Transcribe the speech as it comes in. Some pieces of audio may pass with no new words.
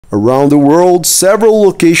Around the world, several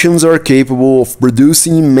locations are capable of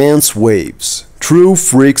producing immense waves, true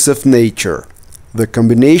freaks of nature. The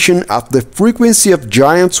combination of the frequency of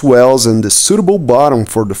giant swells and the suitable bottom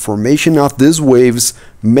for the formation of these waves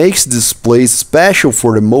makes this place special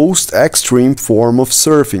for the most extreme form of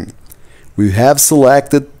surfing. We have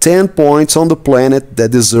selected 10 points on the planet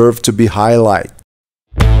that deserve to be highlighted.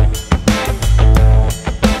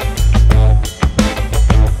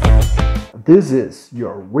 This is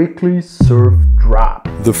your weekly surf drop.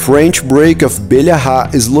 The French break of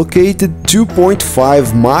BALHARRA is located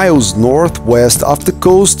 2.5 miles northwest of the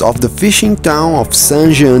coast of the fishing town of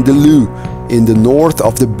Saint-Jean-de-Luz in the north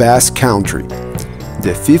of the Basque Country.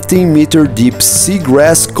 The 15-meter deep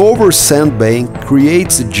seagrass-covered sandbank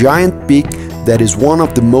creates a giant peak that is one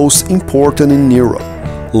of the most important in Europe.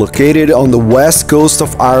 Located on the west coast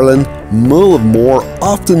of Ireland, MULLAGHMORE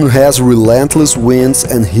often has relentless winds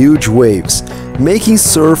and huge waves, making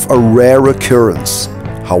surf a rare occurrence.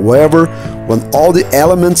 However, when all the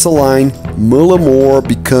elements align, MULLAGHMORE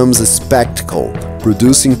becomes a spectacle,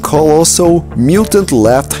 producing colossal, mutant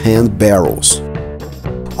left-hand barrels.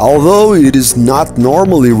 Although it is not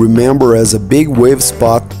normally remembered as a big wave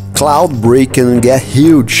spot, CLOUDBREAK can get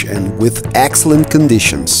huge and with excellent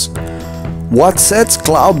conditions. What sets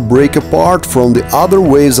CLOUDBREAK apart from the other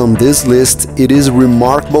waves on this list it is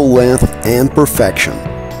remarkable length and perfection.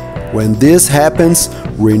 When this happens,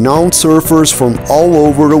 renowned surfers from all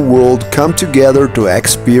over the world come together to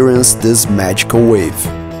experience this magical wave.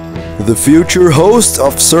 The future host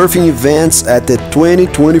of surfing events at the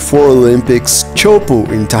 2024 Olympics,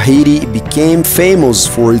 TEAHUPOO in Tahiti, became famous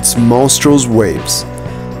for its monstrous waves.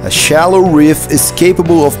 A shallow reef is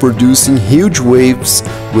capable of producing huge waves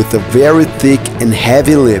with a very thick and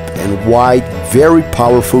heavy lip and wide, very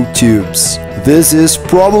powerful tubes. This is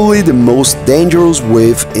probably the most dangerous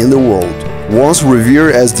wave in the world. Once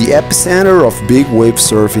revered as the epicenter of big wave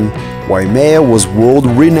surfing, WAIMEA was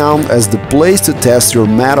world-renowned as the place to test your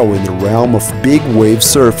mettle in the realm of big wave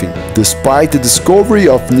surfing. Despite the discovery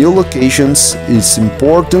of new locations, its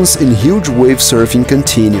importance in huge wave surfing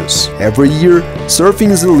continues. Every year,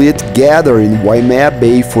 surfing's elite gather in WAIMEA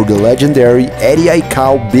Bay for the legendary Eddie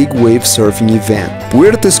Aikau big wave surfing event.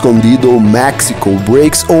 Puerto Escondido, Mexico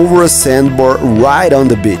breaks over a sandbar right on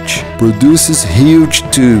the beach, produces huge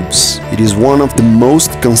tubes. It is one of the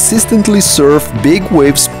most consistently surfed big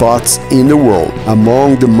wave spots in the world.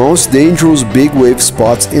 Among the most dangerous big wave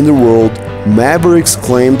spots in the world, MAVERICKS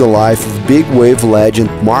claimed the life of big wave legend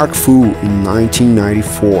Mark Fu in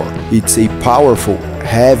 1994. It's a powerful,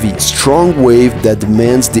 heavy, strong wave that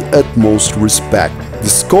demands the utmost respect.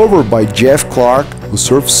 Discovered by Jeff Clark, who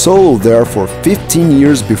surfed solo there for 15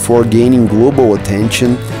 years before gaining global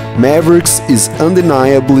attention, MAVERICKS is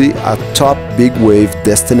undeniably a top big wave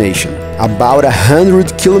destination. About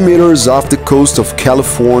 100 kilometers off the coast of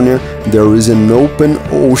California, there is an open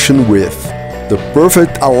ocean reef. The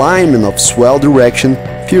perfect alignment of swell direction,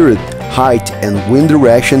 period, height and wind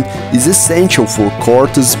direction is essential for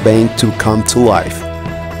CORTES bank to come to life.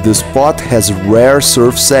 The spot has rare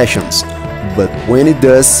surf sessions, but when it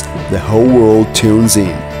does, the whole world tunes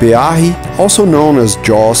in. Pe'ahi, also known as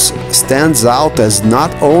Jaws, stands out as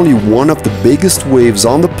not only one of the biggest waves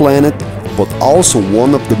on the planet, but also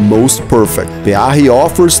one of the most perfect. Pe'ahi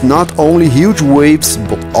offers not only huge waves,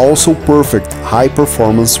 but also perfect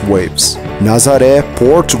high-performance waves. Nazaré,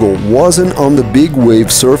 Portugal wasn't on the big wave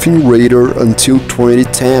surfing radar until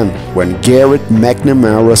 2010, when Garrett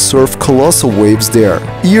McNamara surfed colossal waves there.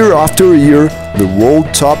 Year after year, the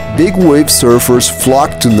world top big wave surfers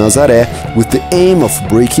flock to Nazaré with the aim of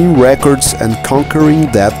breaking records and conquering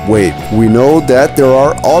that wave. We know that there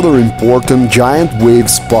are other important giant wave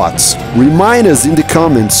spots. Remind us in the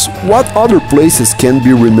comments what other places can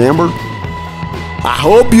be remembered. I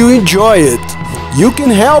hope you enjoy it. You can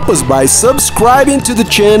help us by subscribing to the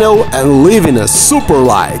channel and leaving a super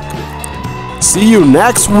like. See you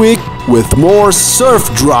next week with more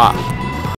Surf Drop.